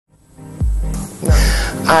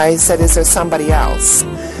I said, is there somebody else?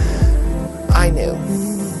 I knew.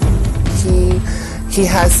 He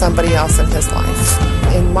has somebody else in his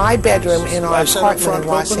life. In my bedroom, in our apartment in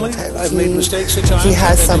Washington, he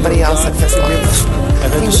has somebody else in his life.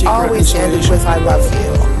 He always ended with, I love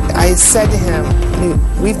you. I said to him,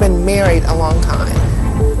 we've been married a long time.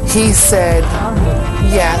 He said,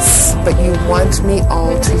 yes, but you want me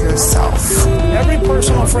all to yourself. Every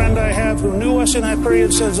personal friend I have who knew us in that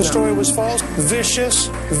period says the story was false. Vicious,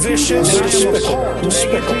 despicable.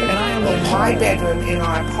 And I am in my bedroom in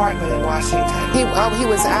our apartment in Washington. He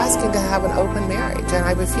was asking to have an open marriage, and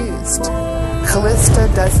I refused. Callista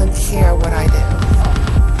doesn't care what I do.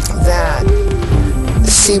 That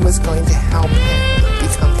she was going to help him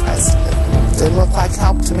become president. Didn't look like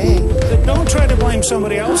help to me. Don't try to blame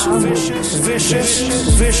somebody else. Vicious,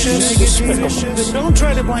 despicable. Don't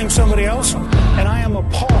try to blame somebody else. And I am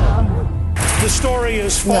appalled. The story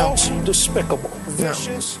is false, despicable. No.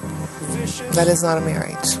 That is not a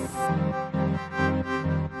marriage.